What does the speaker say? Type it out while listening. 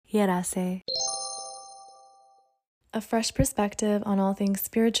Yerase. A fresh perspective on all things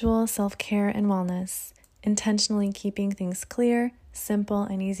spiritual, self-care, and wellness. Intentionally keeping things clear, simple,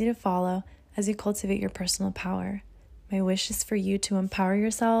 and easy to follow as you cultivate your personal power. My wish is for you to empower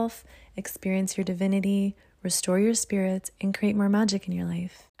yourself, experience your divinity, restore your spirit, and create more magic in your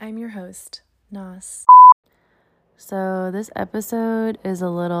life. I'm your host, Nas. So this episode is a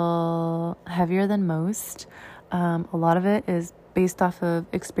little heavier than most. A lot of it is based off of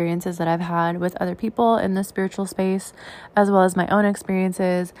experiences that I've had with other people in the spiritual space, as well as my own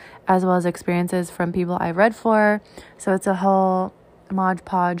experiences, as well as experiences from people I've read for. So it's a whole Mod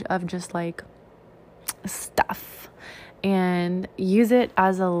Podge of just like stuff, and use it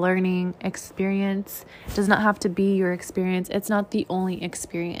as a learning experience. It does not have to be your experience. It's not the only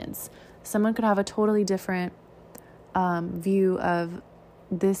experience. Someone could have a totally different view of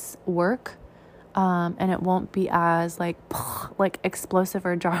this work, and it won't be as like explosive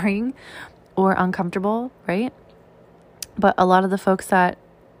or jarring or uncomfortable, right? But a lot of the folks that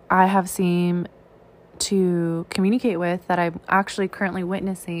I have seen to communicate with, that I'm actually currently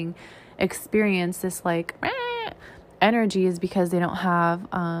witnessing experience this like energy, is because they don't have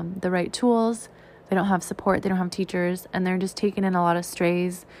the right tools, they don't have support, they don't have teachers, and they're just taking in a lot of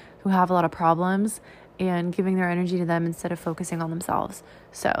strays who have a lot of problems and giving their energy to them instead of focusing on themselves.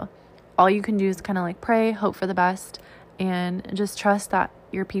 So all you can do is kind of like pray, hope for the best, and just trust that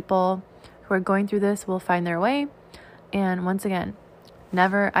your people who are going through this will find their way. And once again,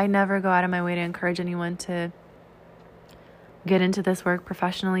 I never go out of my way to encourage anyone to get into this work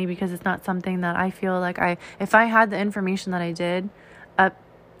professionally, because it's not something that I feel like if I had the information that I did up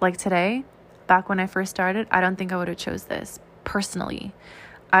like today, back when I first started, I don't think I would have chose this personally.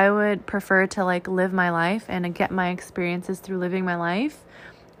 I would prefer to like live my life and get my experiences through living my life,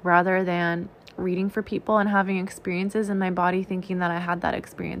 rather than reading for people and having experiences in my body thinking that I had that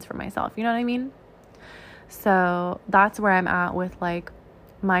experience for myself. You know what I mean? So that's where I'm at with like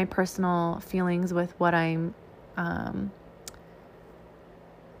my personal feelings with what I'm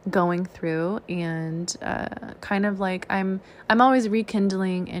going through, and kind of like I'm always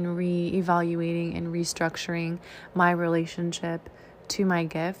rekindling and reevaluating and restructuring my relationship to my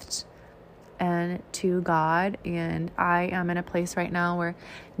gift and to God. And I am in a place right now where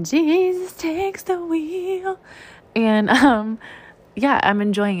Jesus takes the wheel, and I'm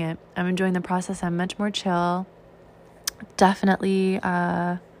enjoying it. I'm enjoying the process. I'm much more chill. Definitely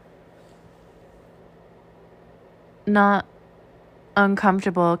not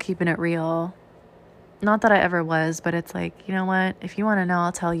uncomfortable keeping it real. Not that I ever was, but it's like, you know what? If you want to know,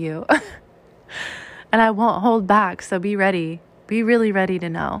 I'll tell you. And I won't hold back. So be ready. Be really ready to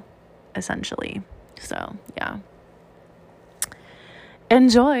know, essentially. So, yeah.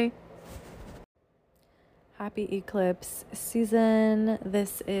 Enjoy. Happy eclipse season.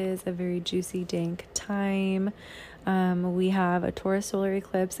 This is a very juicy, dank time. We have a Taurus solar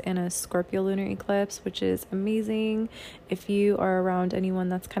eclipse and a Scorpio lunar eclipse, which is amazing. If you are around anyone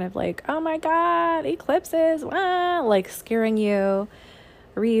that's kind of like, oh my God, eclipses, like scaring you,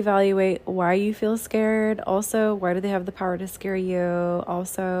 reevaluate why you feel scared. Also, why do they have the power to scare you?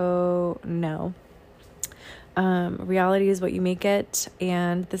 Also, no. Reality is what you make it,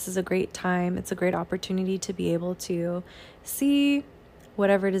 and this is a great time. It's a great opportunity to be able to see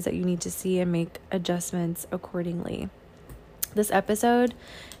whatever it is that you need to see and make adjustments accordingly. This episode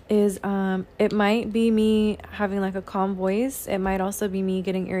is, it might be me having like a calm voice. It might also be me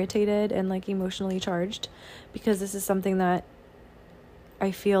getting irritated and like emotionally charged, because this is something that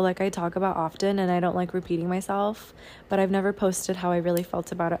I feel like I talk about often, and I don't like repeating myself, but I've never posted how I really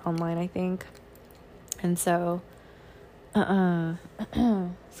felt about it online, I think. And so,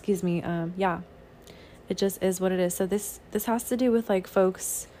 excuse me, yeah, it just is what it is. So this has to do with like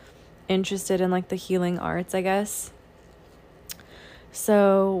folks interested in like the healing arts, I guess.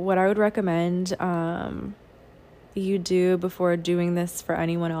 So what I would recommend, you do before doing this for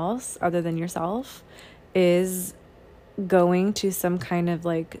anyone else other than yourself is going to some kind of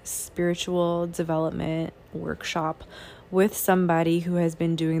like spiritual development workshop with somebody who has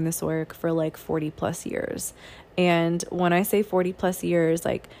been doing this work for like 40 plus years. And when I say 40 plus years,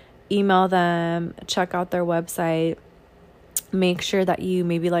 like email them, check out their website, make sure that you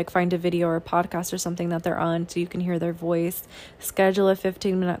maybe like find a video or a podcast or something that they're on so you can hear their voice, schedule a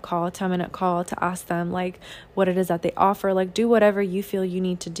 15-minute call, 10-minute call to ask them like what it is that they offer. Like do whatever you feel you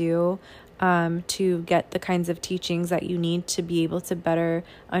need to do to get the kinds of teachings that you need to be able to better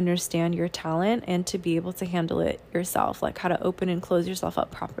understand your talent and to be able to handle it yourself, like how to open and close yourself up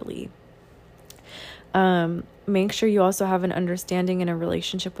properly. Make sure you also have an understanding and a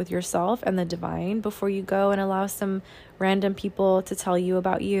relationship with yourself and the divine before you go and allow some random people to tell you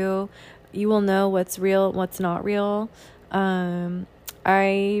about you. You will know what's real, what's not real.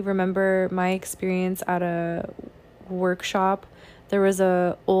 I remember my experience at a workshop. There was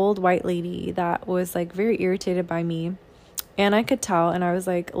a old white lady that was like very irritated by me. And I could tell, and I was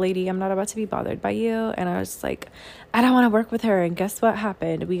like, lady, I'm not about to be bothered by you. And I was just like, I don't want to work with her. And guess what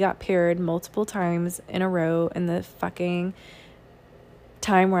happened? We got paired multiple times in a row in the fucking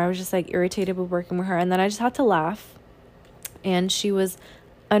time where I was just like irritated with working with her. And then I just had to laugh. And she was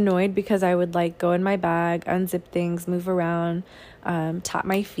annoyed because I would like go in my bag, unzip things, move around, tap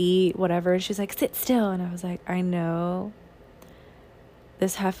my feet, whatever. She's like, sit still. And I was like, I know.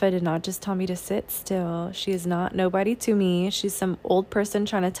 This heifer did not just tell me to sit still. She is not nobody to me. She's some old person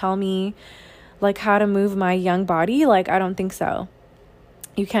trying to tell me like how to move my young body. Like, I don't think so.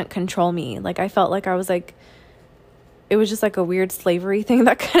 You can't control me. Like, I felt like I was like, it was just like a weird slavery thing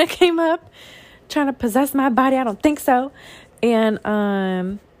that kind of came up, trying to possess my body. I don't think so. And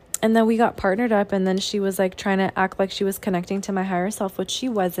then we got partnered up, and then she was like trying to act like she was connecting to my higher self, which she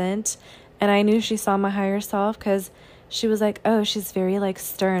wasn't. And I knew she saw my higher self because she was like, oh, she's very like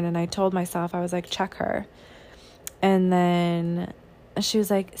stern. And I told myself, I was like, check her. And then she was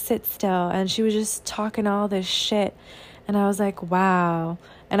like, sit still. And she was just talking all this shit. And I was like, wow.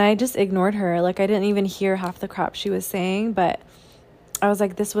 And I just ignored her. Like, I didn't even hear half the crap she was saying. But I was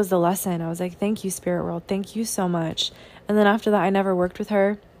like, this was the lesson. I was like, thank you, spirit world. Thank you so much. And then after that, I never worked with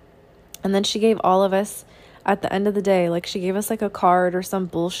her. And then she gave all of us at the end of the day, like she gave us like a card or some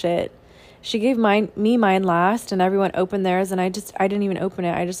bullshit. She gave me mine last, and everyone opened theirs, and I didn't even open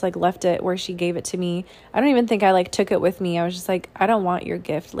it. I just like left it where she gave it to me. I don't even think I like took it with me. I was just like, I don't want your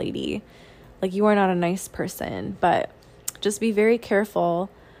gift, lady. Like, you are not a nice person. But just be very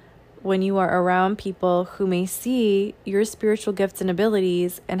careful when you are around people who may see your spiritual gifts and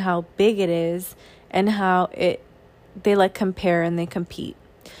abilities and how big it is and how they like compare and they compete.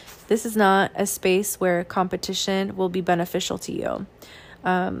 This is not a space where competition will be beneficial to you.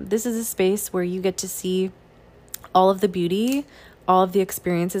 This is a space where you get to see all of the beauty, all of the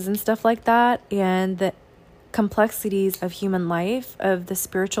experiences and stuff like that, and the complexities of human life, of the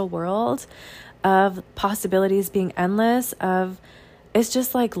spiritual world, of possibilities being endless, it's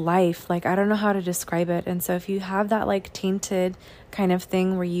just like life. Like, I don't know how to describe it. And so if you have that like tainted kind of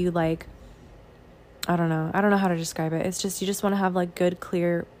thing where you like, I don't know how to describe it. It's just, you just want to have like good,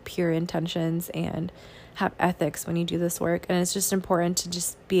 clear, pure intentions and have ethics when you do this work. And it's just important to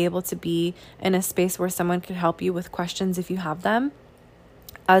just be able to be in a space where someone can help you with questions if you have them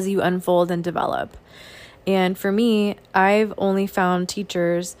as you unfold and develop. And for me, I've only found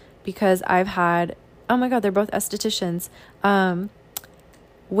teachers because I've had, oh my God, they're both estheticians,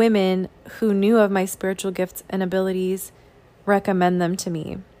 women who knew of my spiritual gifts and abilities recommend them to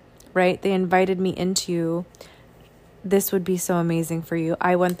me, right? They invited me into, this would be so amazing for you.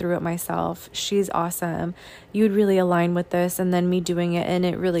 I went through it myself. She's awesome. You would really align with this. And then me doing it and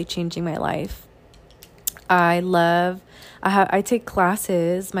it really changing my life. I take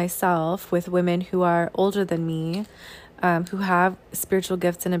classes myself with women who are older than me, who have spiritual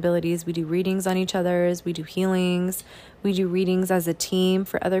gifts and abilities. We do readings on each other's. We do healings. We do readings as a team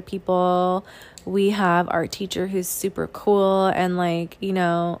for other people. We have our teacher who's super cool. And like, you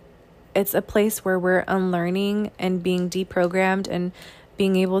know, it's a place where we're unlearning and being deprogrammed and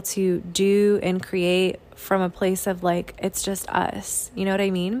being able to do and create from a place of like, it's just us. You know what I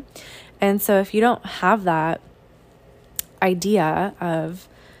mean? And so if you don't have that idea of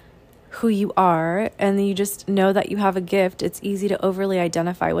who you are and you just know that you have a gift, it's easy to overly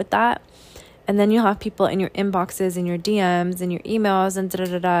identify with that. And then you'll have people in your inboxes and your DMs and your emails and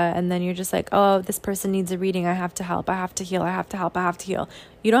and then you're just like, oh, this person needs a reading. I have to help. I have to heal. I have to help. I have to heal.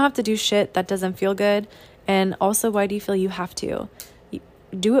 You don't have to do shit that doesn't feel good. And also, why do you feel you have to?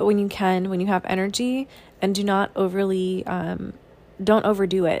 Do it when you can, when you have energy, and do not overly, don't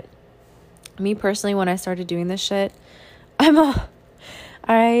overdo it. Me personally, when I started doing this shit, oh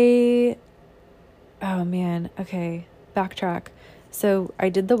man, okay, backtrack. So I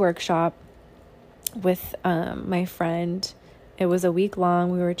did the workshop with my friend. It was a week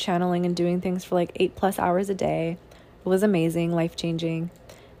long. We were channeling and doing things for like 8+ hours a day. It was amazing, life-changing.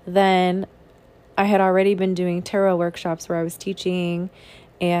 Then I had already been doing tarot workshops where I was teaching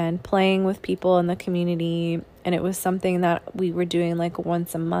and playing with people in the community, and it was something that we were doing like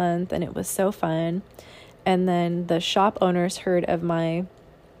once a month, and it was so fun. And then the shop owners heard of my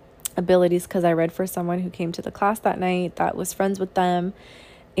abilities because I read for someone who came to the class that night that was friends with them,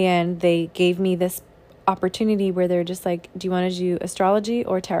 and they gave me this opportunity where they're just like, do you want to do astrology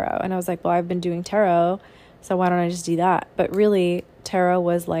or tarot? And I was like, well, I've been doing tarot, so why don't I just do that? But really, tarot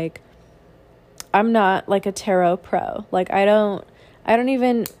was like, I'm not like a tarot pro. Like, I don't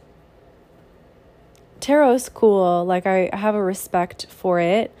even, tarot's cool. Like, I have a respect for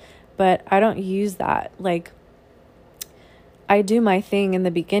it, but I don't use that. Like, I do my thing in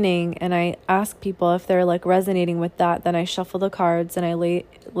the beginning and I ask people if they're like resonating with that. Then I shuffle the cards and I lay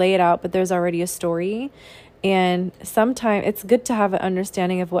it out, but there's already a story. And sometimes it's good to have an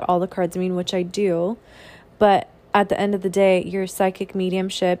understanding of what all the cards mean, which I do. But at the end of the day, your psychic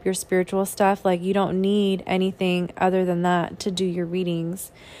mediumship, your spiritual stuff, like you don't need anything other than that to do your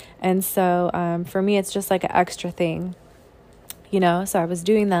readings. And so for me, it's just like an extra thing, so I was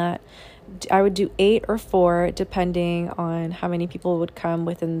doing that. I would do 8 or 4, depending on how many people would come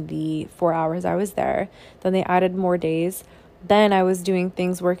within the 4 hours I was there. Then they added more days. Then I was doing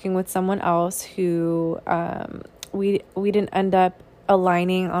things working with someone else who we didn't end up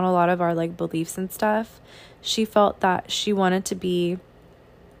aligning on a lot of our like beliefs and stuff. She felt that she wanted to be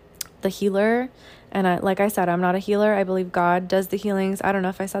the healer. And like I said, I'm not a healer. I believe God does the healings. I don't know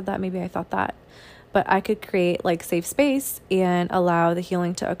if I said that. Maybe I thought that. But I could create like safe space and allow the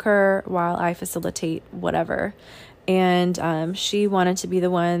healing to occur while I facilitate whatever. And she wanted to be the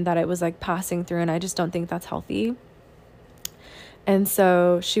one that it was like passing through, and I just don't think that's healthy. And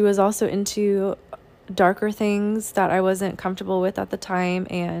so she was also into darker things that I wasn't comfortable with at the time,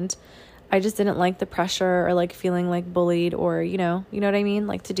 and I just didn't like the pressure or like feeling like bullied or, you know what I mean?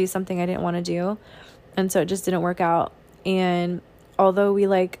 Like to do something I didn't want to do. And so it just didn't work out. And although we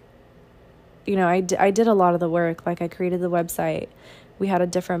like, I did a lot of the work. Like I created the website. We had a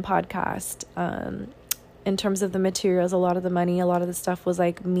different podcast. In terms of the materials, a lot of the money, a lot of the stuff was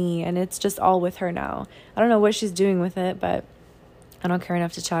like me, and it's just all with her now. I don't know what she's doing with it, but I don't care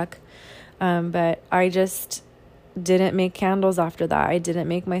enough to check. But I just didn't make candles after that. I didn't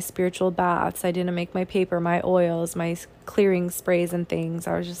make my spiritual baths. I didn't make my paper, my oils, my clearing sprays and things.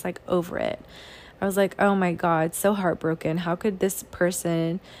 I was just like over it. I was like, oh my God, so heartbroken. How could this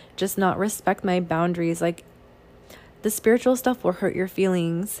person just not respect my boundaries? Like, the spiritual stuff will hurt your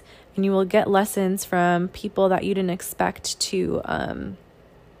feelings, and you will get lessons from people that you didn't expect to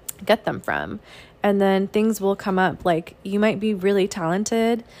get them from. And then things will come up. Like, you might be really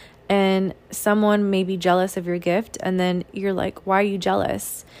talented and someone may be jealous of your gift, and then you're like, why are you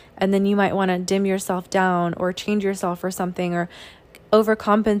jealous? And then you might want to dim yourself down or change yourself or something, or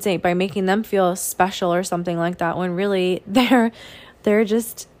overcompensate by making them feel special or something like that, when really they're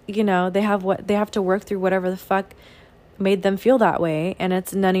just, they have to work through whatever the fuck made them feel that way, and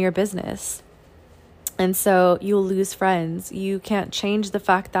it's none of your business. And so you'll lose friends. You can't change the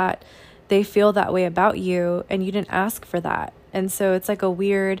fact that they feel that way about you, and you didn't ask for that. And so it's like a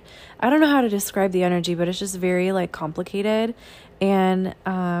weird, I don't know how to describe the energy, but it's just very like complicated. And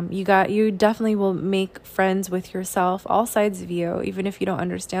you definitely will make friends with yourself, all sides of you, even if you don't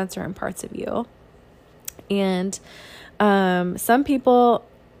understand certain parts of you. And some people,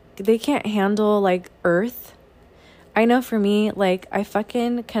 they can't handle like earth. I know for me, like I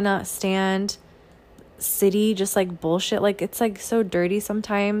fucking cannot stand city, just like bullshit. Like it's like so dirty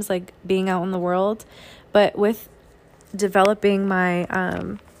sometimes, like being out in the world. But with developing my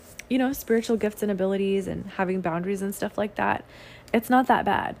spiritual gifts and abilities and having boundaries and stuff like that, it's not that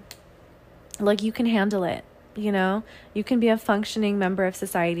bad. Like you can handle it, you can be a functioning member of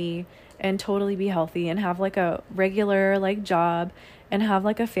society and totally be healthy and have like a regular like job and have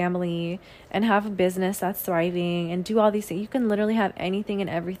like a family and have a business that's thriving and do all these things. You can literally have anything and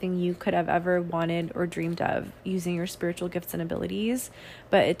everything you could have ever wanted or dreamed of using your spiritual gifts and abilities.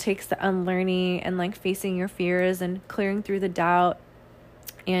 But it takes the unlearning and like facing your fears and clearing through the doubt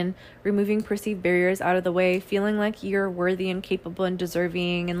and removing perceived barriers out of the way, feeling like you're worthy and capable and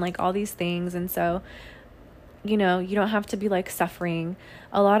deserving and like all these things. And so, you don't have to be like suffering.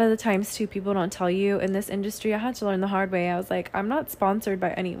 A lot of the times too, people don't tell you in this industry. I had to learn the hard way. I was like, I'm not sponsored by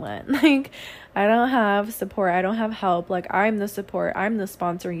anyone. Like, I don't have support. I don't have help. Like, I'm the support. I'm the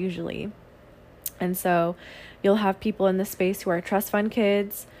sponsor usually. And so you'll have people in the space who are trust fund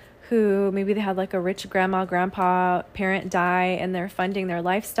kids who maybe they had like a rich grandma, grandpa, parent die, and they're funding their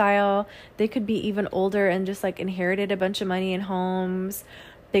lifestyle. They could be even older and just like inherited a bunch of money and homes.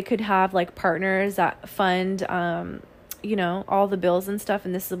 They could have like partners that fund, all the bills and stuff.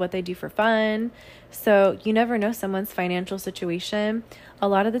 And this is what they do for fun. So you never know someone's financial situation. A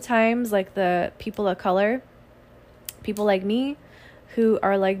lot of the times, like the people of color, people like me who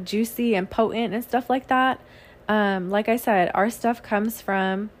are like juicy and potent and stuff like that. Like I said, our stuff comes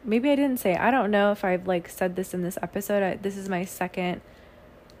from, maybe I didn't say, I don't know if I've like said this in this episode. This is my second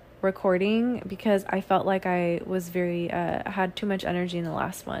recording because I felt like I was had too much energy in the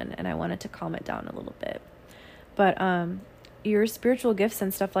last one, and I wanted to calm it down a little bit. But your spiritual gifts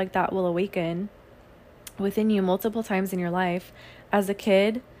and stuff like that will awaken within you multiple times in your life. As a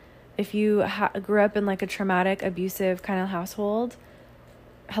kid, if you grew up in like a traumatic, abusive kind of household,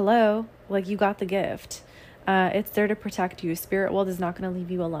 hello, like you got the gift. It's there to protect you. Spirit world is not going to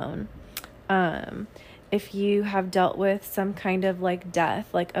leave you alone. If you have dealt with some kind of like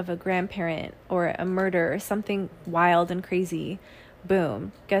death, like of a grandparent or a murder or something wild and crazy,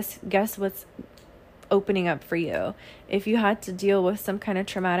 boom, guess what's opening up for you. If you had to deal with some kind of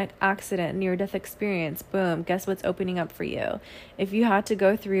traumatic accident, near-death experience, boom, guess what's opening up for you. If you had to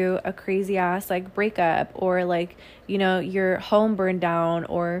go through a crazy ass like breakup, or like, you know, your home burned down,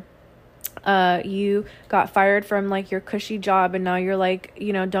 or you got fired from like your cushy job and now you're like,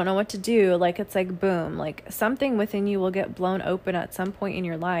 you know, don't know what to do, like it's like boom, like something within you will get blown open at some point in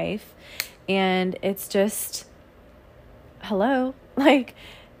your life, and it's just hello, like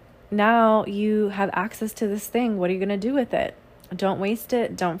now you have access to this thing. What are you going to do with it? Don't waste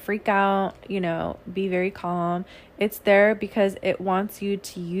it. Don't freak out. You know, be very calm. It's there because it wants you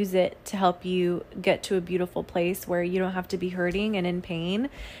to use it to help you get to a beautiful place where you don't have to be hurting and in pain.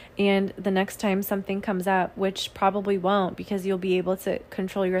 And the next time something comes up, which probably won't, because you'll be able to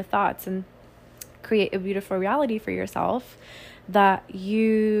control your thoughts and create a beautiful reality for yourself, that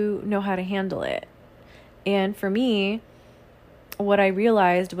you know how to handle it. And for me, what I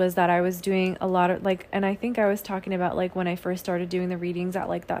realized was that I was doing a lot of like, and I think I was talking about like when I first started doing the readings at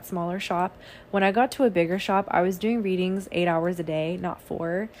like that smaller shop. When I got to a bigger shop, I was doing readings 8 hours a day, not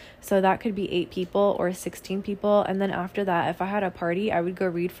 4. So that could be 8 people or 16 people. And then after that, if I had a party, I would go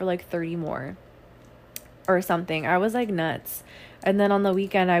read for like 30 more or something. I was like nuts. And then on the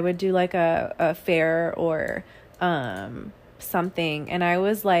weekend, I would do like a fair or something. And I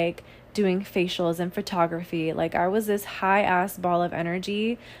was like doing facials and photography. Like I was this high ass ball of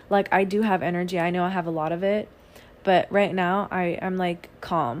energy. Like I do have energy. I know I have a lot of it, but right now I'm like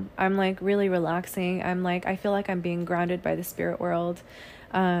calm. I'm like really relaxing. I'm like, I feel like I'm being grounded by the spirit world.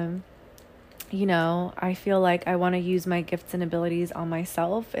 You know, I feel like I want to use my gifts and abilities on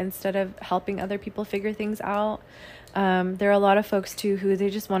myself instead of helping other people figure things out. There are a lot of folks too who they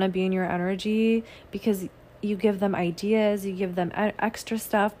just want to be in your energy because you give them ideas, you give them extra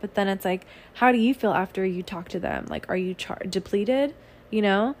stuff, but then it's like, how do you feel after you talk to them? Like, are you depleted? You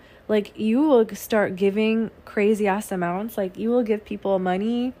know, like you will start giving crazy ass amounts. Like you will give people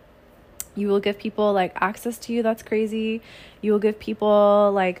money. You will give people like access to you. That's crazy. You will give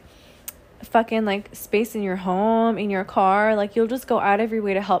people like fucking like space in your home, in your car. Like you'll just go out of your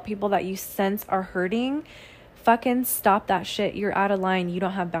way to help people that you sense are hurting. Fucking stop that shit. You're out of line. You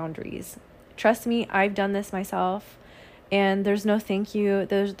don't have boundaries. Trust me, I've done this myself, and there's no thank you.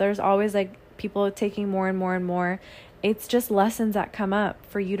 There's always like people taking more and more and more. It's just lessons that come up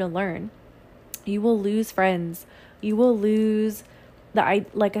for you to learn. You will lose friends. You will lose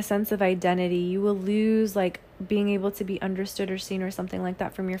like a sense of identity. You will lose like being able to be understood or seen or something like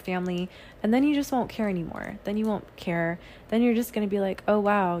that from your family, and then you just won't care anymore. Then you won't care. Then you're just going to be like, oh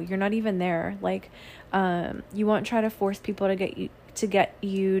wow, you're not even there. Like you won't try to force people to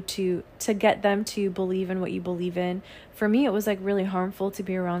get them to believe in what you believe in. For me, it was like really harmful to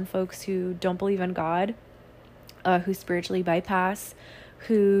be around folks who don't believe in God, who spiritually bypass,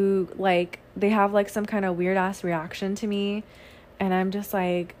 who like they have like some kind of weird ass reaction to me, and I'm just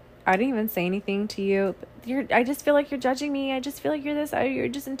like, I didn't even say anything to you. I just feel like you're judging me. I just feel like you're this. You're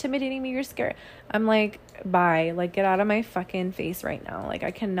just intimidating me. You're scared. I'm like, bye. Like, get out of my fucking face right now. Like, I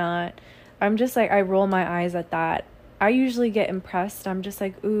cannot. I'm just like, I roll my eyes at that. I usually get impressed. I'm just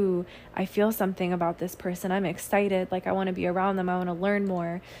like, ooh, I feel something about this person. I'm excited. Like, I want to be around them. I want to learn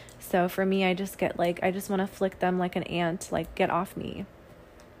more. So for me, I just get like, I just want to flick them like an ant. Like, get off me.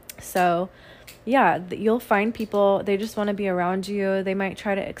 So yeah, you'll find people, they just want to be around you. They might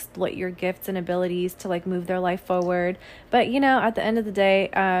try to exploit your gifts and abilities to like move their life forward. But you know, at the end of the day,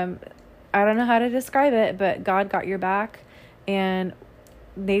 I don't know how to describe it, but God got your back, and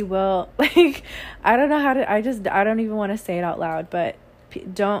they will like, I don't know how to, I don't even want to say it out loud, but you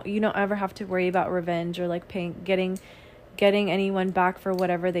don't ever have to worry about revenge or like getting anyone back for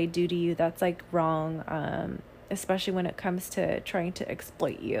whatever they do to you. That's like wrong. Especially when it comes to trying to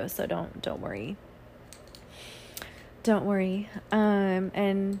exploit you. So don't worry. Don't worry.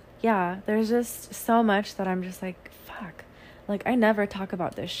 And yeah, there's just so much that I'm just like, fuck. Like, I never talk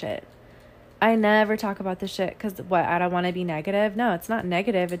about this shit. Because what, I don't want to be negative. No, it's not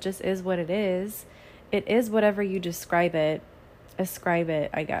negative. It just is what it is. It is whatever you ascribe it,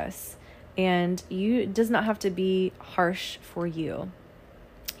 I guess. And it does not have to be harsh for you.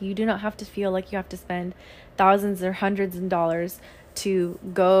 You do not have to feel like you have to spend thousands or hundreds of dollars to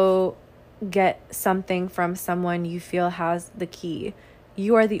go get something from someone you feel has the key.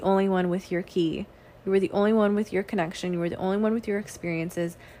 You are the only one with your key. You are the only one with your connection. You are the only one with your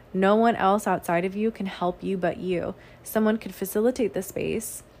experiences. No one else outside of you can help you but you. Someone could facilitate the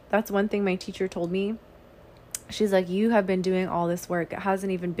space. That's one thing my teacher told me. She's like, you have been doing all this work. It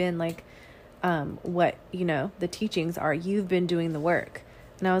hasn't even been like what, the teachings are. You've been doing the work.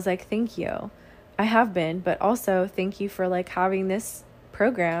 And I was like, thank you. I have been, but also thank you for like having this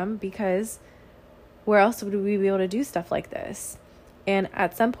program, because where else would we be able to do stuff like this? And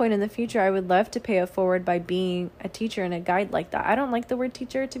at some point in the future, I would love to pay it forward by being a teacher and a guide like that. I don't like the word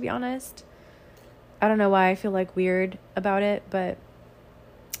teacher, to be honest. I don't know why I feel like weird about it, but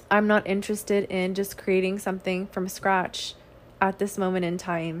I'm not interested in just creating something from scratch at this moment in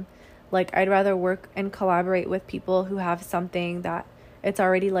time. Like, I'd rather work and collaborate with people who have something that it's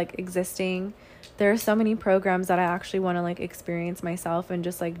already like existing. There are so many programs that I actually want to like experience myself and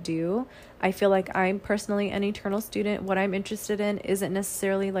just like do. I feel like I'm personally an eternal student. What I'm interested in isn't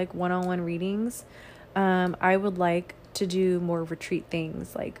necessarily like one-on-one readings. I would like to do more retreat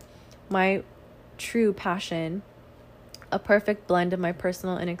things. Like, my true passion, a perfect blend of my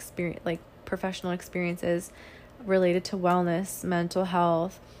personal and professional experiences related to wellness, mental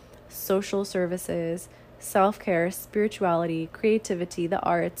health, social services, self-care, spirituality, creativity, the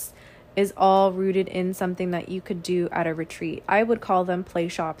arts, is all rooted in something that you could do at a retreat. I would call them play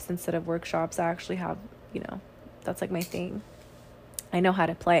shops instead of workshops. I actually have, that's like my thing. I know how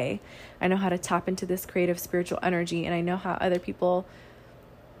to play. I know how to tap into this creative spiritual energy, and I know how other people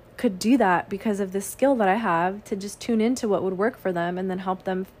could do that because of this skill that I have to just tune into what would work for them and then help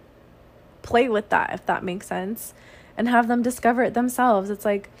them play with that, if that makes sense, and have them discover it themselves. It's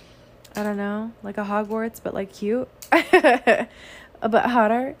like, I don't know, like a Hogwarts, but like cute, but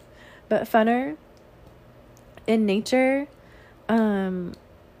hotter, but funner in nature. My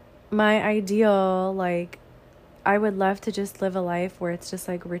ideal, like, I would love to just live a life where it's just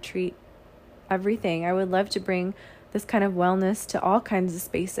like retreat everything. I would love to bring this kind of wellness to all kinds of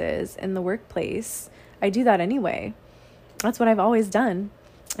spaces in the workplace. I do that anyway. That's what I've always done.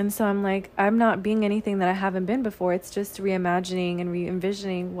 And so I'm like, I'm not being anything that I haven't been before. It's just reimagining and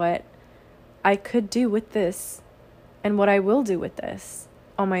re-envisioning what I could do with this and what I will do with this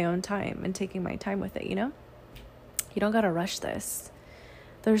on my own time, and taking my time with it, You don't got to rush this.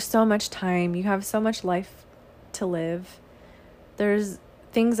 There's so much time. You have so much life to live. There's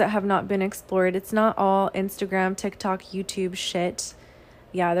things that have not been explored. It's not all Instagram, TikTok, YouTube shit.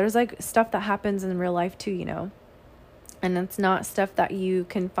 Yeah, there's like stuff that happens in real life too, And it's not stuff that you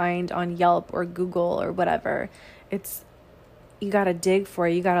can find on Yelp or Google or whatever. You got to dig for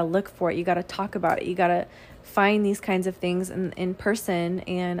it. You got to look for it. You got to talk about it. You got to find these kinds of things in person,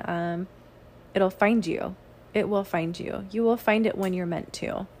 and it'll find you. It will find you. You will find it when you're meant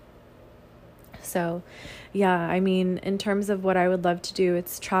to. So, yeah, I mean, in terms of what I would love to do,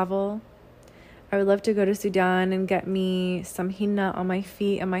 it's travel. I would love to go to Sudan and get me some henna on my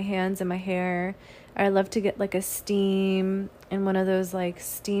feet and my hands and my hair. I'd love to get like a steam in one of those like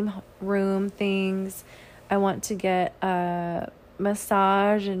steam room things. I want to get a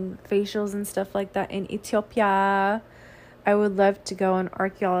massage and facials and stuff like that in Ethiopia. I would love to go on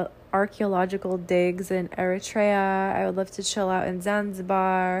archaeological digs in Eritrea. I would love to chill out in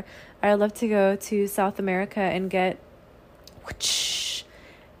Zanzibar. I would love to go to South America and get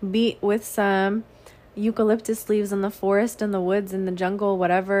beat with some eucalyptus leaves in the forest and the woods and the jungle,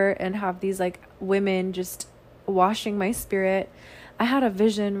 whatever, and have these like women just washing my spirit. I had a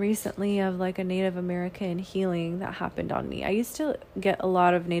vision recently of like a Native American healing that happened on me. I used to get a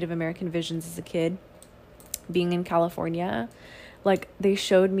lot of Native American visions as a kid, being in California. Like, they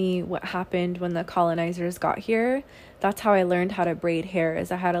showed me what happened when the colonizers got here. That's how I learned how to braid hair,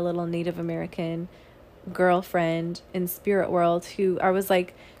 is I had a little Native American girlfriend in spirit world who I was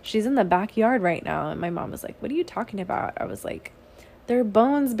like, she's in the backyard right now. And my mom was like, what are you talking about? I was like, there are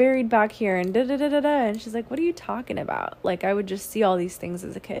bones buried back here and da-da-da-da-da. And she's like, what are you talking about? Like, I would just see all these things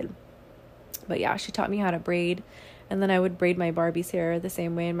as a kid. But yeah, she taught me how to braid. And then I would braid my Barbie's hair the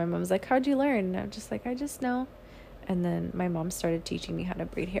same way. And my mom was like, how'd you learn? And I'm just like, I just know. And then my mom started teaching me how to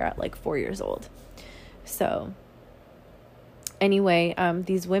braid hair at like 4 years old. So anyway,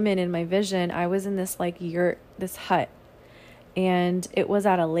 these women in my vision, I was in this like yurt, this hut, and it was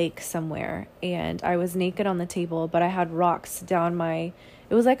at a lake somewhere, and I was naked on the table, but I had rocks down it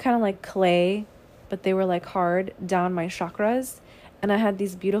was like kind of like clay, but they were like hard down my chakras, and I had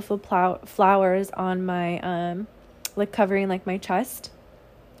these beautiful flowers on my, like covering like my chest.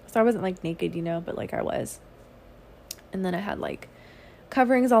 So I wasn't like naked, but like I was. And then I had like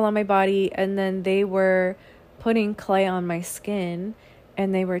coverings all on my body, and then they were putting clay on my skin,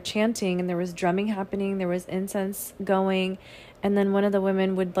 and they were chanting, and there was drumming happening, there was incense going, and then one of the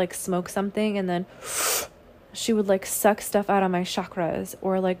women would like smoke something, and then she would like suck stuff out of my chakras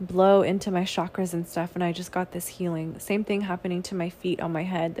or like blow into my chakras and stuff, and I just got this healing. Same thing happening to my feet, on my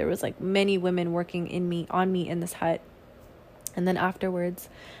head. There was like many women working on me in this hut. And then afterwards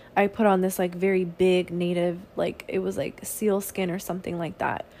I put on this like very big native, like it was like seal skin or something like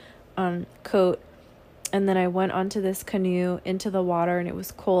that, coat. And then I went onto this canoe into the water, and it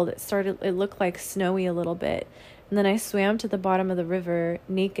was cold. It looked like snowy a little bit. And then I swam to the bottom of the river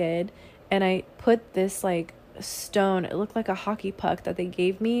naked, and I put this like stone, it looked like a hockey puck that they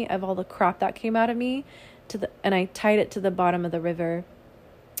gave me of all the crap that came out of me, and I tied it to the bottom of the river,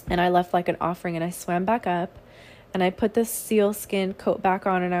 and I left like an offering, and I swam back up, and I put this seal skin coat back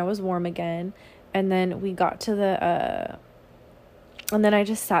on, and I was warm again. And then we got to and then I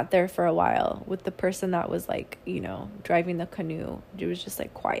just sat there for a while with the person that was like, driving the canoe. It was just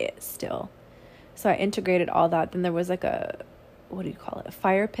like quiet still. So I integrated all that. Then there was like a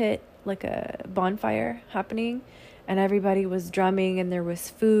fire pit, like a bonfire happening, and everybody was drumming, and there was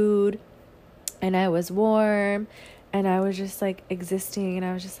food, and I was warm, and I was just like existing, and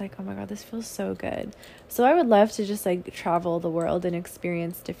I was just like, oh my God, this feels so good. So I would love to just like travel the world and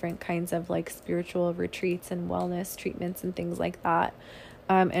experience different kinds of like spiritual retreats and wellness treatments and things like that,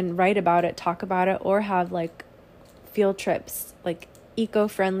 and write about it, talk about it, or have like field trips, like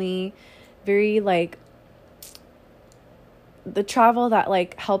eco-friendly, very like the travel that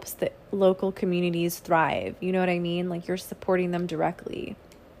like helps the local communities thrive. You know what I mean? Like you're supporting them directly,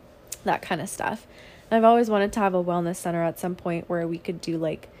 that kind of stuff. And I've always wanted to have a wellness center at some point where we could do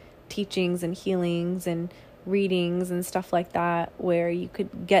like teachings and healings and readings and stuff like that, where you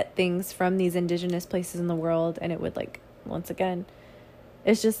could get things from these indigenous places in the world, and it would like, once again,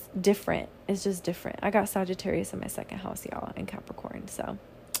 it's just different. It's just different. I got Sagittarius in my second house, y'all, in Capricorn. So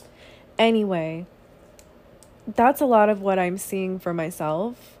anyway, that's a lot of what I'm seeing for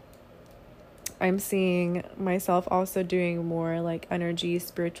myself. I'm seeing myself also doing more like energy,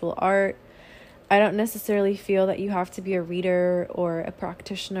 spiritual art. I don't necessarily feel that you have to be a reader or a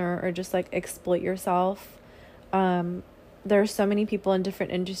practitioner or just like exploit yourself. There are so many people in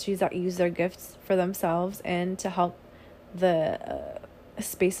different industries that use their gifts for themselves and to help the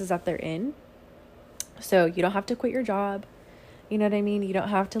spaces that they're in. So you don't have to quit your job. You know what I mean? You don't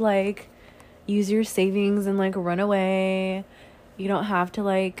have to like use your savings and like run away. You don't have to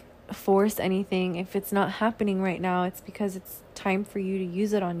like force anything. If it's not happening right now, it's because it's time for you to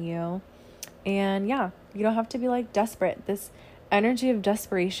use it on you. And yeah, you don't have to be like desperate. This energy of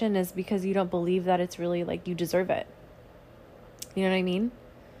desperation is because you don't believe that it's really like you deserve it. You know what I mean?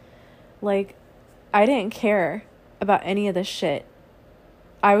 Like, I didn't care about any of this shit.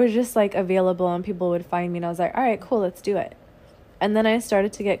 I was just like available, and people would find me, and I was like, all right, cool, let's do it. And then I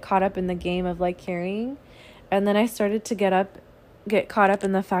started to get caught up in the game of like carrying. And then I started to get caught up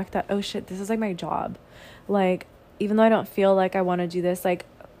in the fact that, oh shit, this is like my job. Like, even though I don't feel like I want to do this, like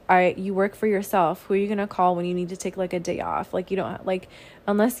you work for yourself. Who are you going to call when you need to take like a day off? Like you don't like,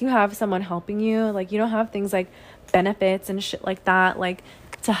 unless you have someone helping you, like you don't have things like benefits and shit like that, like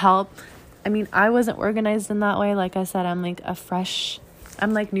to help. I mean, I wasn't organized in that way. Like I said, I'm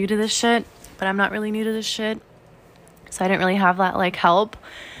like new to this shit, but I'm not really new to this shit. So I didn't really have that like help,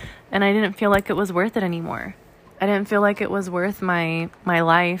 and I didn't feel like it was worth it anymore. I didn't feel like it was worth my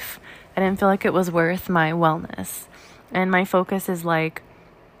life. I didn't feel like it was worth my wellness. And my focus is like,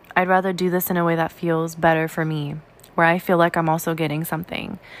 I'd rather do this in a way that feels better for me, where I feel like I'm also getting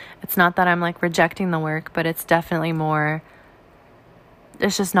something. It's not that I'm like rejecting the work, but it's definitely more,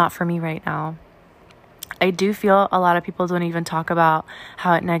 it's just not for me right now. I do feel a lot of people don't even talk about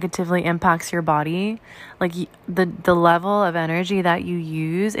how it negatively impacts your body. Like the level of energy that you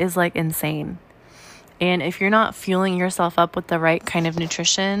use is like insane. And if you're not fueling yourself up with the right kind of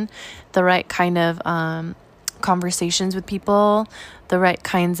nutrition, the right kind of conversations with people, the right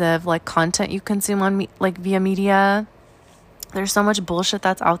kinds of like content you consume on like via media, there's so much bullshit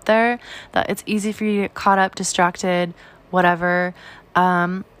that's out there that it's easy for you to get caught up, distracted, whatever.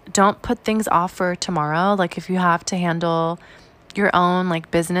 Don't put things off for tomorrow. Like if you have to handle your own like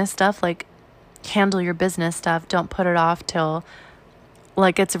business stuff, like handle your business stuff. Don't put it off till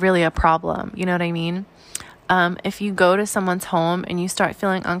like it's really a problem. You know what I mean? If you go to someone's home and you start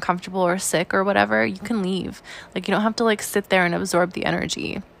feeling uncomfortable or sick or whatever, you can leave. Like you don't have to like sit there and absorb the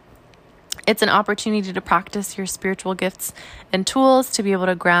energy. It's an opportunity to practice your spiritual gifts and tools, to be able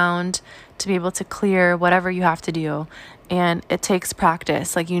to ground, to be able to clear whatever you have to do. And it takes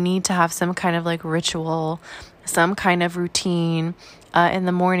practice. Like you need to have some kind of like ritual some kind of routine in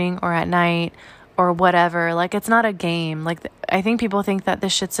the morning or at night or whatever. Like, it's not a game. Like, I think people think that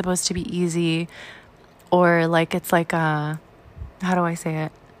this shit's supposed to be easy, or like it's like how do I say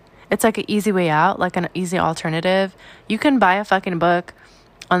it? It's like an easy way out, like an easy alternative. You can buy a fucking book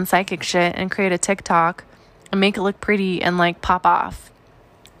on psychic shit and create a TikTok and make it look pretty and like pop off.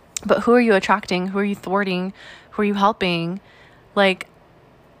 But who are you attracting? Who are you thwarting? Who are you helping? Like,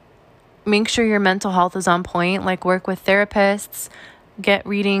 make sure your mental health is on point. Like, work with therapists, get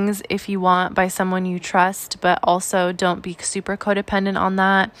readings if you want by someone you trust, but also don't be super codependent on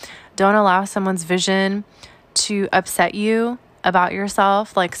that. Don't allow someone's vision to upset you about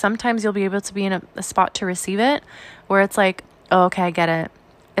yourself. Like, sometimes you'll be able to be in a spot to receive it where it's like, oh, okay, I get it.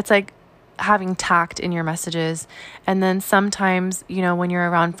 It's like having tact in your messages. And then sometimes, you know, when you're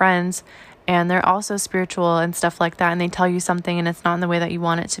around friends and they're also spiritual and stuff like that, and they tell you something and it's not in the way that you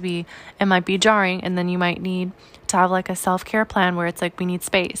want it to be, it might be jarring. And then you might need to have like a self-care plan where it's like, we need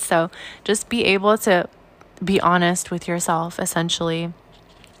space. So just be able to be honest with yourself, essentially,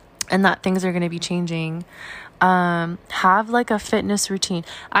 and that things are going to be changing. Have like a fitness routine.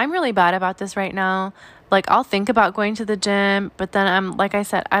 I'm really bad about this right now. Like, I'll think about going to the gym, but then I'm, like I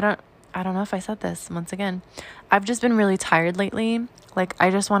said, I don't know if I said this once again. I've just been really tired lately. Like,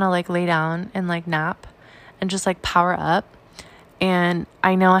 I just want to like lay down and like nap and just like power up. And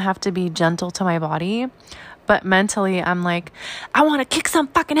I know I have to be gentle to my body, but mentally I'm like, I want to kick some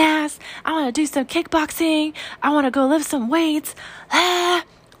fucking ass. I want to do some kickboxing. I want to go lift some weights.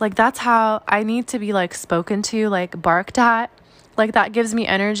 Like, that's how I need to be like spoken to, like barked at. Like, that gives me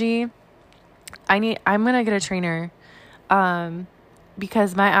energy. I'm going to get a trainer.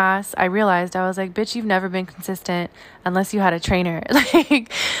 Because my ass, I realized, I was like, bitch, you've never been consistent unless you had a trainer.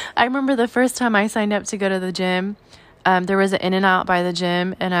 Like, I remember the first time I signed up to go to the gym, there was an In-N-Out by the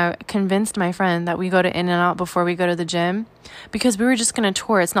gym, and I convinced my friend that we go to In-N-Out before we go to the gym, because we were just going to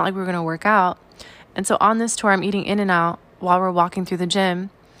tour. It's not like we were going to work out. And so on this tour, I'm eating In-N-Out while we're walking through the gym.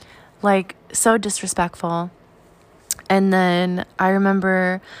 Like, so disrespectful. And then I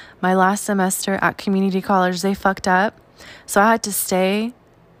remember my last semester at community college, they fucked up. So I had to stay.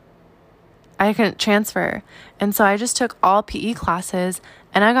 I couldn't transfer. And so I just took all PE classes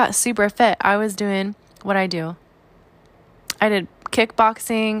and I got super fit. I was doing what I do. I did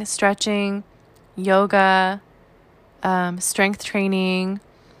kickboxing, stretching, yoga, strength training.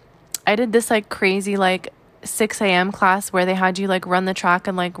 I did this like crazy like 6 a.m. class where they had you like run the track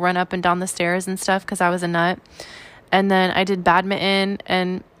and like run up and down the stairs and stuff because I was a nut. And then I did badminton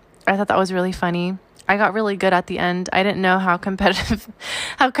and I thought that was really funny. I got really good at the end. I didn't know how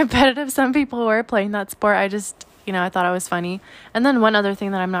competitive some people were playing that sport. I just, I thought it was funny. And then one other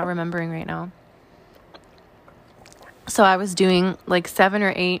thing that I'm not remembering right now. So I was doing like 7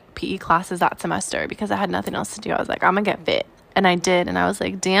 or 8 PE classes that semester because I had nothing else to do. I was like, I'm gonna get fit. And I did. And I was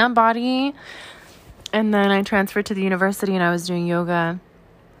like, damn, body. And then I transferred to the university and I was doing yoga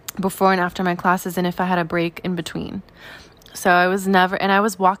before and after my classes, and if I had a break in between. So I was never, and I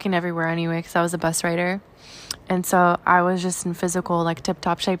was walking everywhere anyway because I was a bus rider. And so I was just in physical, like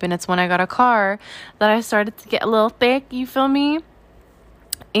tip-top shape. And it's when I got a car that I started to get a little thick, you feel me?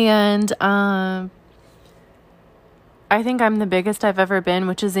 And I think I'm the biggest I've ever been,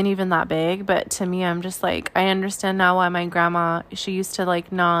 which isn't even that big. But to me, I'm just like, I understand now why my grandma, she used to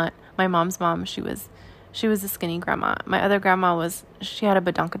like not, my mom's mom, she was a skinny grandma. My other grandma she had a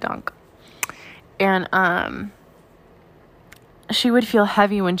badunkadunk. And she would feel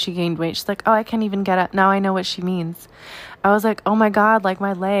heavy when she gained weight. She's like, oh, I can't even get up. Now I know what she means. I was like, oh my God, like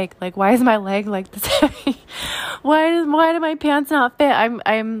my leg. Like, why is my leg like this heavy? Why do my pants not fit?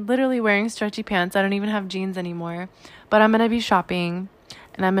 I'm literally wearing stretchy pants. I don't even have jeans anymore. But I'm going to be shopping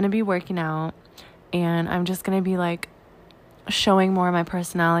and I'm going to be working out. And I'm just going to be like showing more of my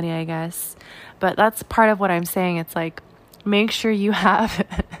personality, I guess. But that's part of what I'm saying. It's like, make sure you have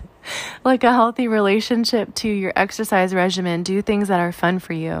like a healthy relationship to your exercise regimen. Do things that are fun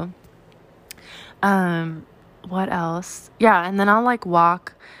for you. What else? Yeah, and then I'll like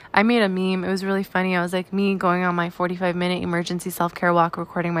walk. I made a meme. It was really funny. I was like me going on my 45-minute emergency self-care walk,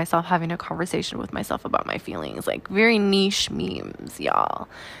 recording myself having a conversation with myself about my feelings. Like, very niche memes, y'all.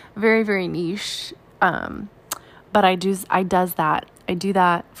 Very, very niche. But I do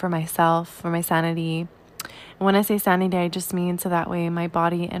that for myself, for my sanity. And when I say sanity, I just mean so that way my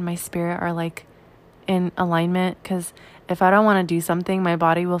body and my spirit are like in alignment. Because if I don't want to do something, my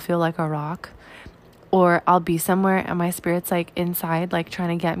body will feel like a rock. Or I'll be somewhere and my spirit's like inside, like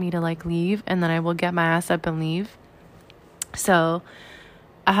trying to get me to like leave. And then I will get my ass up and leave. So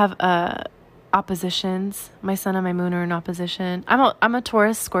I have oppositions. My sun and my moon are in opposition. I'm a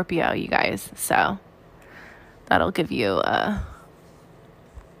Taurus Scorpio, you guys. So that'll give you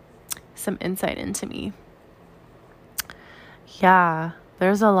some insight into me. Yeah,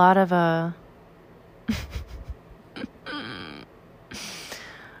 there's a lot of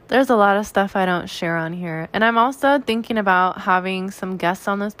there's a lot of stuff I don't share on here. And I'm also thinking about having some guests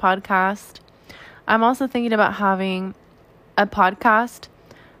on this podcast. I'm also thinking about having a podcast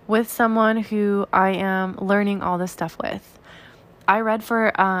with someone who I am learning all this stuff with. I read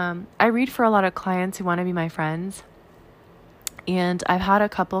for a lot of clients who want to be my friends. And I've had a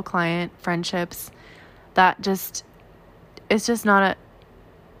couple client friendships that it's just not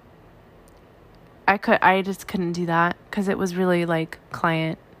I just couldn't do that because it was really like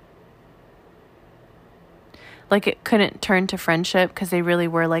client. Like it couldn't turn to friendship because they really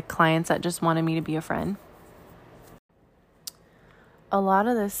were like clients that just wanted me to be a friend. A lot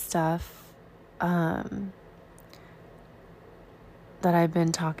of this stuff that I've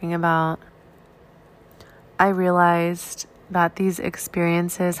been talking about, I realized that these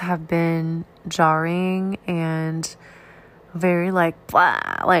experiences have been jarring and very like blah,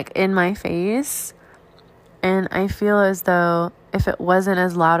 like in my face. And I feel as though if it wasn't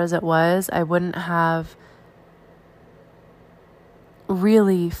as loud as it was, I wouldn't have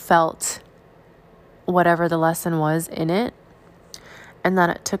really felt whatever the lesson was in it. And that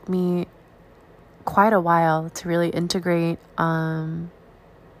it took me quite a while to really integrate the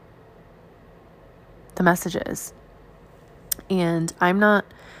messages. And I'm not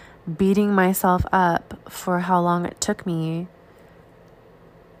beating myself up for how long it took me,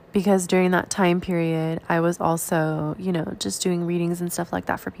 because during that time period, I was also, just doing readings and stuff like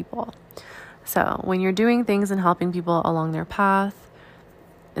that for people. So when you're doing things and helping people along their path,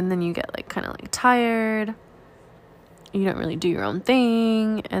 and then you get like kind of like tired, you don't really do your own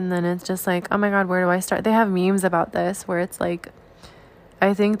thing, and then it's just like, oh my God, where do I start? They have memes about this where it's like,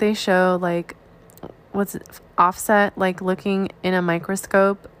 I think they show like, Offset, like looking in a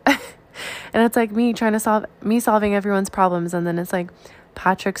microscope, and it's like me solving everyone's problems, and then it's like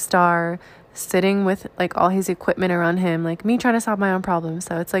Patrick Star sitting with like all his equipment around him, like me trying to solve my own problems.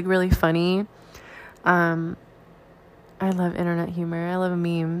 So it's like really funny. I love internet humor. I love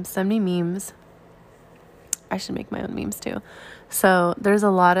memes. Send me memes. I should make my own memes too. So there's a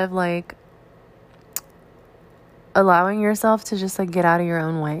lot of like allowing yourself to just like get out of your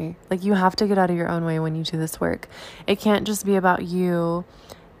own way. Like you have to get out of your own way when you do this work. It can't just be about you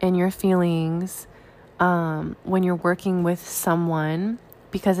and your feelings when you're working with someone,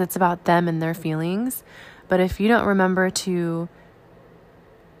 because it's about them and their feelings. But if you don't remember to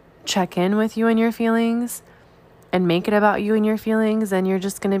check in with you and your feelings and make it about you and your feelings, then you're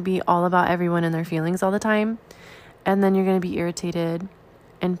just going to be all about everyone and their feelings all the time. And then you're going to be irritated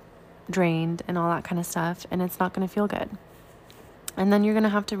and drained and all that kind of stuff, and it's not going to feel good. And then you're going to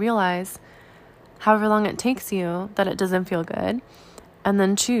have to realize, however long it takes you, that it doesn't feel good, and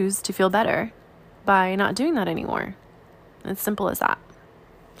then choose to feel better by not doing that anymore. It's simple as that.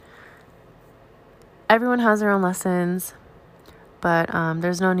 Everyone has their own lessons, but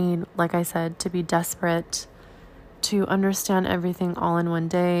there's no need, like I said, to be desperate to understand everything all in one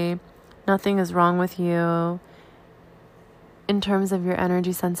day. Nothing is wrong with you. In terms of your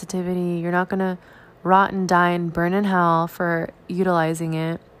energy sensitivity, you're not going to rot and die and burn in hell for utilizing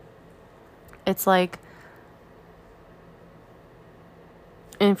it. It's like,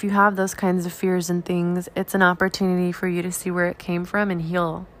 and if you have those kinds of fears and things, it's an opportunity for you to see where it came from and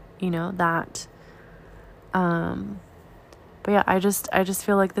heal, that. But yeah, I just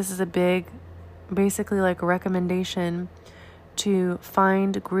feel like this is a big, basically like a recommendation to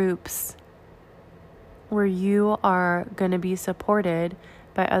find groups where you are going to be supported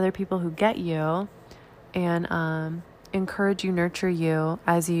by other people who get you, and encourage you, nurture you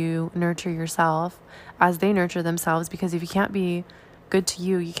as you nurture yourself, as they nurture themselves. Because if you can't be good to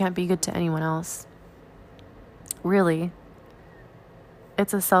you, you can't be good to anyone else. Really.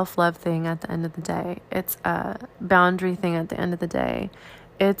 It's a self-love thing at the end of the day. It's a boundary thing at the end of the day.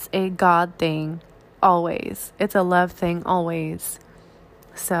 It's a God thing always. It's a love thing always.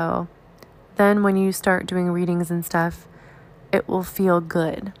 So then when you start doing readings and stuff, it will feel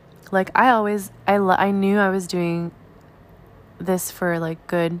good. Like I knew I was doing this for like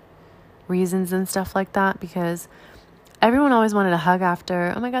good reasons and stuff like that, because everyone always wanted a hug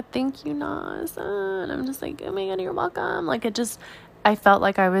after. Oh my God, thank you, Nas. And I'm just like, oh my God, you're welcome. Like I felt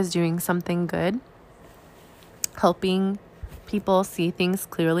like I was doing something good, helping people see things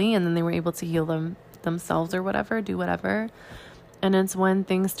clearly, and then they were able to heal themselves or whatever, do whatever. And it's when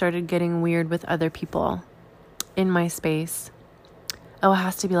things started getting weird with other people in my space. Oh, it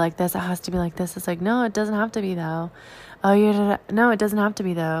has to be like this. It has to be like this. It's like, no, it doesn't have to be though. Oh, no, it doesn't have to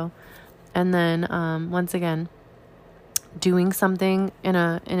be though. And then, once again, doing something in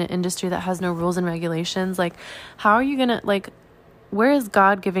an industry that has no rules and regulations, like, how are you gonna, like, where is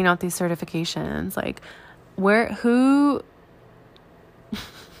God giving out these certifications? Like, who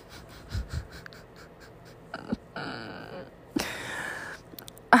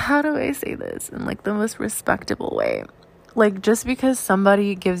how do I say this in like the most respectable way? Like, just because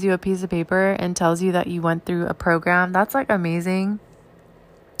somebody gives you a piece of paper and tells you that you went through a program, that's like amazing,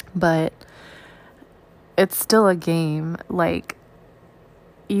 but it's still a game. Like,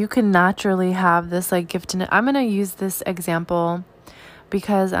 you can naturally have this like gift in it. I'm gonna use this example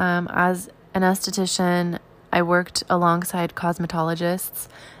because as an esthetician, I worked alongside cosmetologists,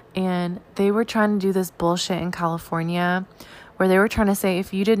 and they were trying to do this bullshit in California where they were trying to say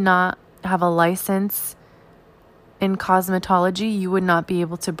if you did not have a license in cosmetology, you would not be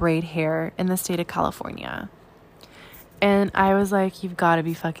able to braid hair in the state of California. And I was like, you've got to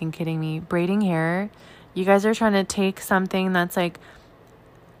be fucking kidding me. Braiding hair? You guys are trying to take something that's like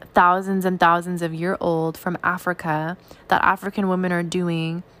thousands and thousands of years old from Africa that African women are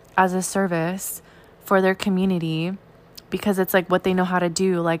doing as a service for their community because it's like what they know how to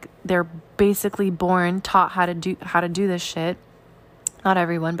do. Like, they're basically taught how to do this shit. Not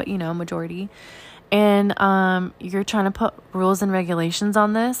everyone, but majority. And you're trying to put rules and regulations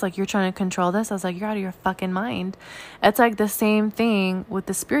on this. Like, you're trying to control this. I was like, you're out of your fucking mind. It's like the same thing with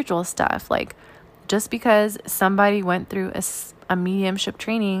the spiritual stuff. Like, just because somebody went through a mediumship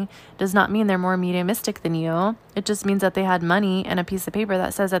training does not mean they're more mediumistic than you. It just means that they had money and a piece of paper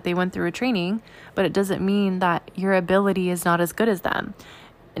that says that they went through a training, but it doesn't mean that your ability is not as good as them.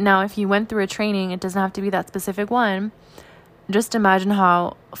 Now, if you went through a training, it doesn't have to be that specific one. Just imagine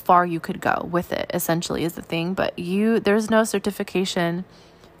how far you could go with it, essentially, is the thing. But there's no certification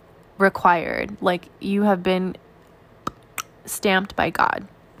required. Like, you have been stamped by God.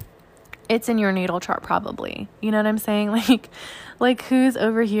 It's in your natal chart, probably. You know what I'm saying? Like who's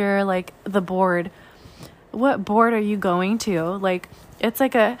over here, like, the board? What board are you going to? Like, it's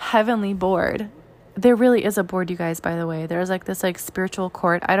like a heavenly board. There really is a board, you guys, by the way. There's like this like spiritual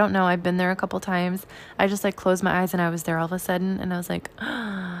court. I don't know. I've been there a couple times. I just like closed my eyes and I was there all of a sudden. And I was like,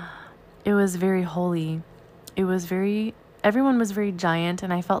 it was very holy. Everyone was very giant,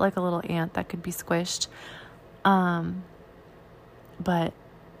 and I felt like a little ant that could be squished. But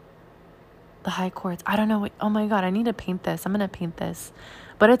the high courts, I don't know. Oh my God, I need to paint this. I'm going to paint this.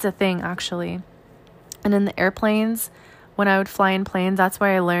 But it's a thing, actually. And in the airplanes, when I would fly in planes, that's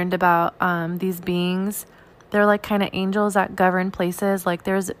where I learned about these beings. They're like kind of angels that govern places. Like,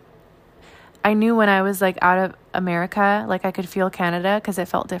 I knew when I was like out of America, like I could feel Canada because it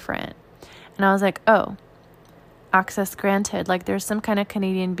felt different. And I was like, oh, access granted. Like, there's some kind of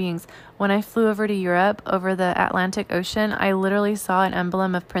Canadian beings. When I flew over to Europe, over the Atlantic Ocean, I literally saw an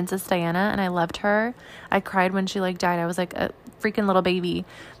emblem of Princess Diana, and I loved her. I cried when she like died. I was like a freaking little baby.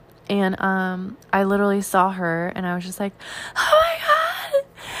 And I literally saw her, and I was just like, oh my God,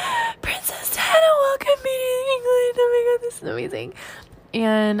 Princess Diana, welcome me to England. Oh my God, this is amazing.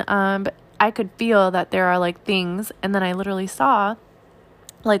 And I could feel that there are like things, and then I literally saw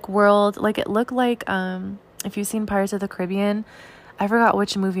like it looked like if you've seen Pirates of the Caribbean, I forgot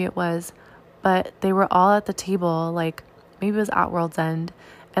which movie it was, but they were all at the table, like maybe it was at World's End,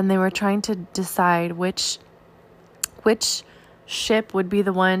 and they were trying to decide which ship would be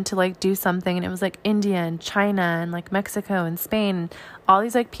the one to like do something. And it was like India and China and like Mexico and Spain. All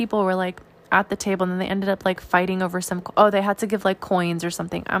these like people were like at the table, and then they ended up like fighting over they had to give like coins or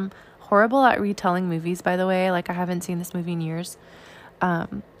something. I'm horrible at retelling movies, by the way. Like, I haven't seen this movie in years.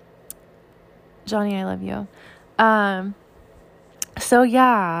 Johnny, I love you. So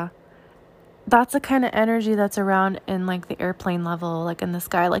yeah, that's the kind of energy that's around in like the airplane level, like in the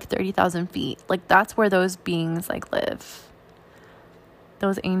sky, like 30,000 feet. Like, that's where those beings like live.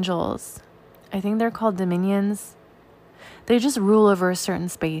 Those angels. I think they're called dominions. They just rule over a certain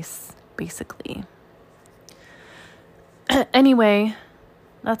space, basically. Anyway,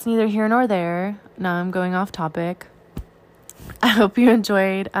 that's neither here nor there. Now I'm going off topic. I hope you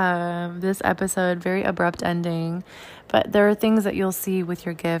enjoyed this episode. Very abrupt ending, but there are things that you'll see with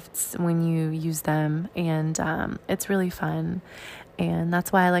your gifts when you use them, and it's really fun. And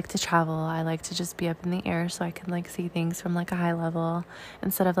that's why I like to travel. I like to just be up in the air so I can like see things from like a high level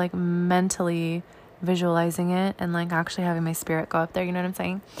instead of like mentally visualizing it and like actually having my spirit go up there. You know what I'm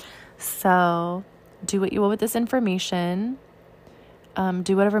saying? So do what you will with this information.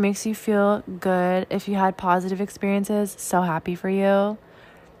 Do whatever makes you feel good. If you had positive experiences, so happy for you.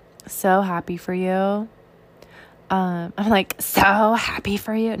 So happy for you. I'm like, so happy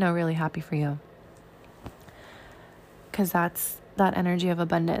for you. No, really happy for you. Because that's that energy of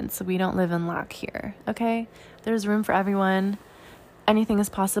abundance. We don't live in lack here. Okay? There's room for everyone. Anything is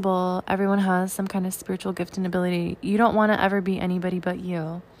possible. Everyone has some kind of spiritual gift and ability. You don't want to ever be anybody but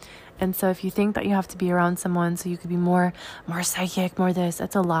you. And so if you think that you have to be around someone so you could be more psychic, more this,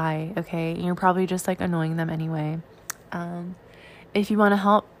 that's a lie, okay? And you're probably just like annoying them anyway. If you want to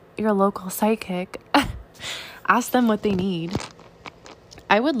help your local psychic, ask them what they need.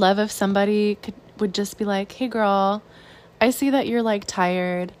 I would love if somebody would just be like, hey girl, I see that you're like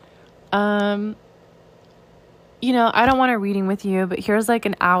tired. You know, I don't want a reading with you, but here's like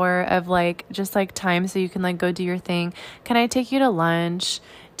an hour of like just like time so you can like go do your thing. Can I take you to lunch?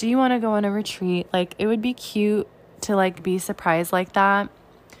 Do you want to go on a retreat? Like, it would be cute to like be surprised like that.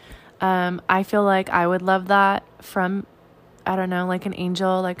 I feel like I would love that from, I don't know, like an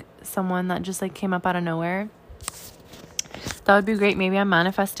angel, like someone that just like came up out of nowhere. That would be great. Maybe I'm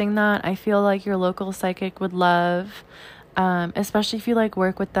manifesting that. I feel like your local psychic would love, especially if you like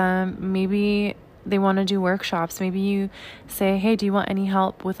work with them. Maybe they want to do workshops. Maybe you say, hey, do you want any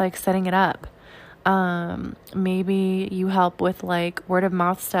help with like setting it up? Maybe you help with like word of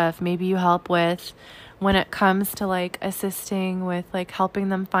mouth stuff. Maybe you help with when it comes to like assisting with like helping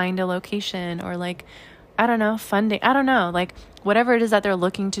them find a location or like, I don't know, funding. I don't know, like whatever it is that they're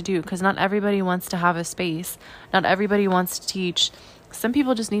looking to do, because not everybody wants to have a space. Not everybody wants to teach. Some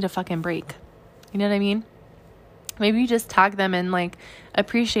people just need a fucking break. You know what I mean? Maybe you just tag them and like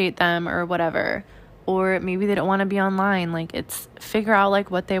appreciate them or whatever. Or maybe they don't want to be online. Like, it's figure out like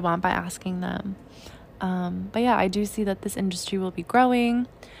what they want by asking them. But yeah, I do see that this industry will be growing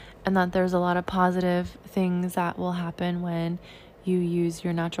and that there's a lot of positive things that will happen when you use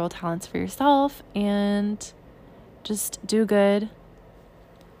your natural talents for yourself and just do good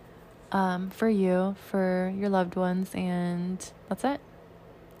for you, for your loved ones, and that's it.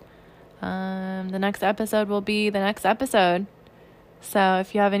 The next episode will be the next episode. So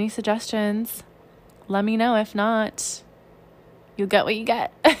if you have any suggestions, let me know. If not, you'll get what you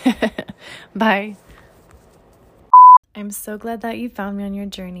get. Bye. I'm so glad that you found me on your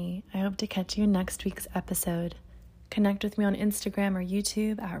journey. I hope to catch you in next week's episode. Connect with me on Instagram or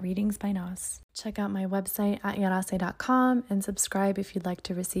YouTube at Readings by Nas. Check out my website at yarase.com and subscribe if you'd like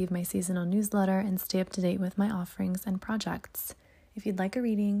to receive my seasonal newsletter and stay up to date with my offerings and projects. If you'd like a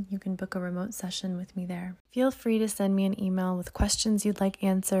reading, you can book a remote session with me there. Feel free to send me an email with questions you'd like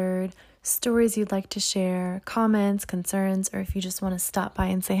answered, stories you'd like to share, comments, concerns, or if you just want to stop by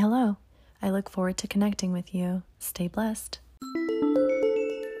and say hello. I look forward to connecting with you. Stay blessed.